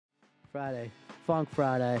Friday, Funk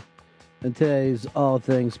Friday, and today's all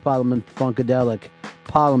things Parliament Funkadelic,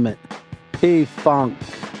 Parliament P-Funk,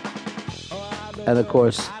 and of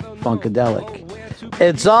course, Funkadelic.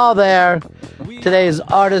 It's all there. Today's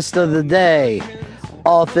artist of the day,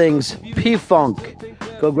 all things P-Funk.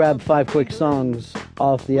 Go grab 5 quick songs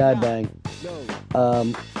off the iBang.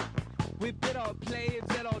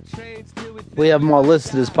 We have them all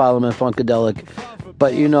listed as Parliament Funkadelic,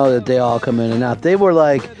 but you know that they all come in and out. They were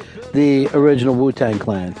like the original Wu-Tang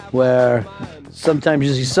Clan, where sometimes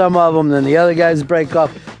you see some of them, then the other guys break up,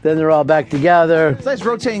 then they're all back together. It's a nice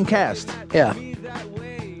rotating cast. Yeah.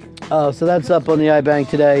 So that's up on the iBank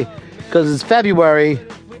today, because it's February,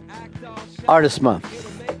 Artist Month,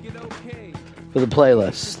 for the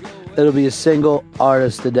playlist. It'll be a single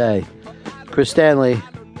artist a day. Chris Stanley,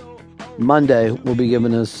 Monday, will be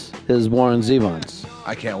giving us his Warren Zevons.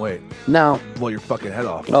 I can't wait. Now, Blow your fucking head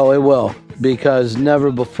off. oh, it will, because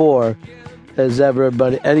never before has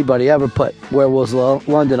anybody ever put Werewolves of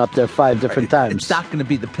London up there 5 different times. It's not going to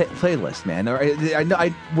be the playlist, man. I know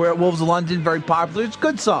Werewolves of London, very popular. It's a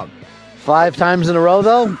good song. 5 times in a row,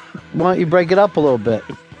 though? Why don't you break it up a little bit?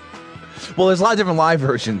 Well, there's a lot of different live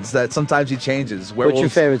versions that sometimes he changes. What's your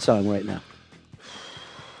favorite song right now?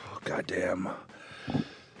 Oh, goddamn.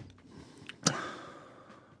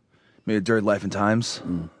 Maybe A Dirty Life and Times.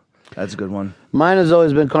 That's a good one. Mine has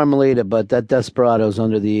always been Carmelita, but that Desperados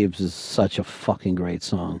Under the Eaves is such a fucking great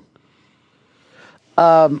song.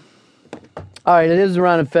 All right, it is the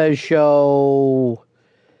Ron and Fez show,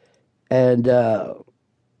 and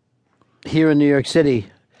here in New York City,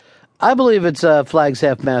 I believe it's Flags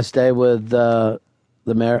Half-Mast Day with the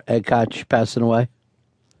mayor, Ed Koch, passing away.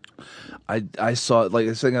 I saw, like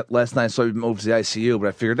I said last night, I saw him move to the ICU, but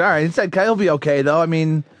I figured, all right, he'll be okay, though. I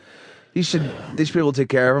mean, they should be able to take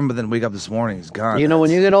care of him, but then wake up this morning, he's gone. You know,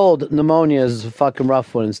 when you get old, pneumonia is a fucking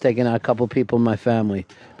rough one. It's taken out a couple people in my family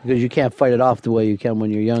because you can't fight it off the way you can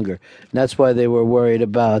when you're younger. And that's why they were worried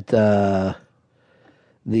about the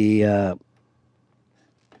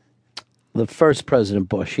first President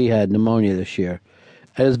Bush. He had pneumonia this year.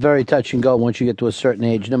 And it's very touch and go once you get to a certain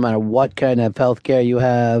age, no matter what kind of health care you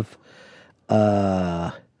have,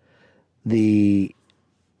 no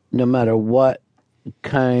matter what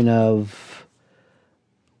kind of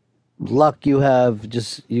luck you have,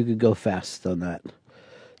 just you could go fast on that.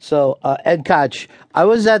 So Ed Koch, I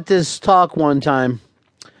was at this talk one time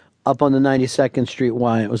up on the 92nd Street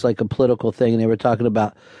Y. It was like a political thing, and they were talking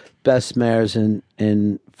about best mayors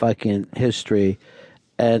in fucking history.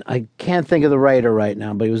 And I can't think of the writer right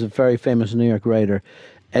now, but he was a very famous New York writer.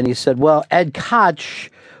 And he said, well, Ed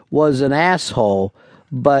Koch was an asshole,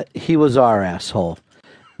 but he was our asshole.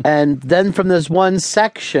 And then from this one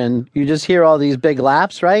section, you just hear all these big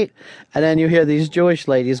laughs, right? And then you hear these Jewish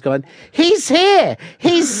ladies going, he's here!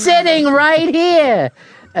 He's sitting right here!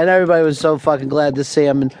 And everybody was so fucking glad to see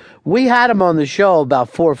him. And we had him on the show about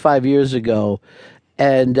 4 or 5 years ago.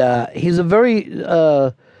 And he's was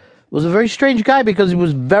a very strange guy because he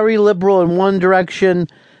was very liberal in one direction,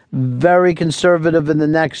 very conservative in the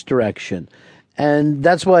next direction. And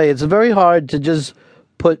that's why it's very hard to just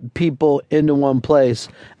put people into one place.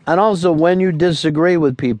 And also, when you disagree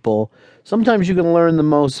with people, sometimes you can learn the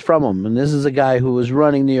most from them. And this is a guy who was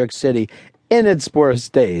running New York City in its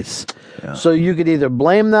worst days. Yeah. So you could either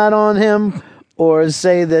blame that on him or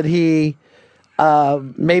say that he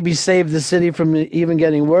maybe saved the city from even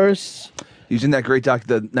getting worse. He was in that great the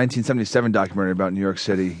 1977 documentary about New York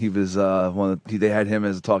City. He was they had him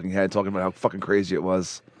as a talking head, talking about how fucking crazy it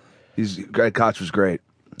was. Ed Koch was great.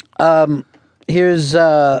 Here's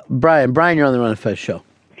Brian. Brian, you're on the Run and Fest show.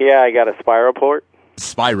 Yeah, I got a spy report.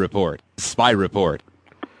 Spy report. Spy report.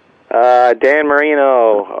 Dan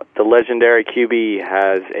Marino, the legendary QB,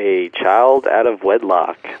 has a child out of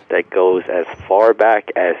wedlock that goes as far back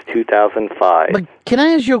as 2005. But can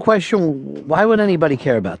I ask you a question? Why would anybody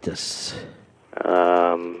care about this?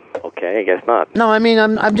 Okay, I guess not. No, I mean,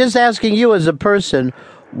 I'm just asking you as a person,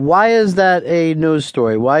 why is that a news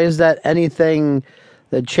story? Why is that anything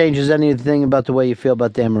that changes anything about the way you feel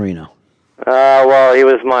about Dan Marino? Well, he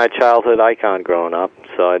was my childhood icon growing up,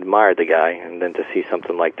 so I admired the guy, and then to see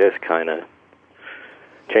something like this kind of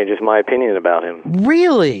changes my opinion about him.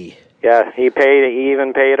 Really? Yeah, he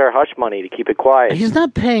even paid her hush money to keep it quiet. He's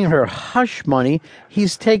not paying her hush money.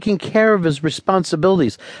 He's taking care of his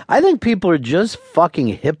responsibilities. I think people are just fucking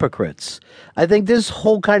hypocrites. I think this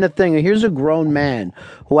whole kind of thing, here's a grown man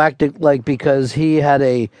who acted like because he had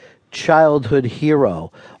a childhood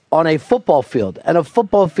hero on a football field, and a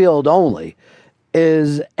football field only,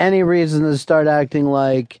 is any reason to start acting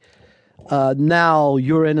like now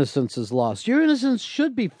your innocence is lost. Your innocence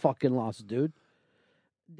should be fucking lost, dude.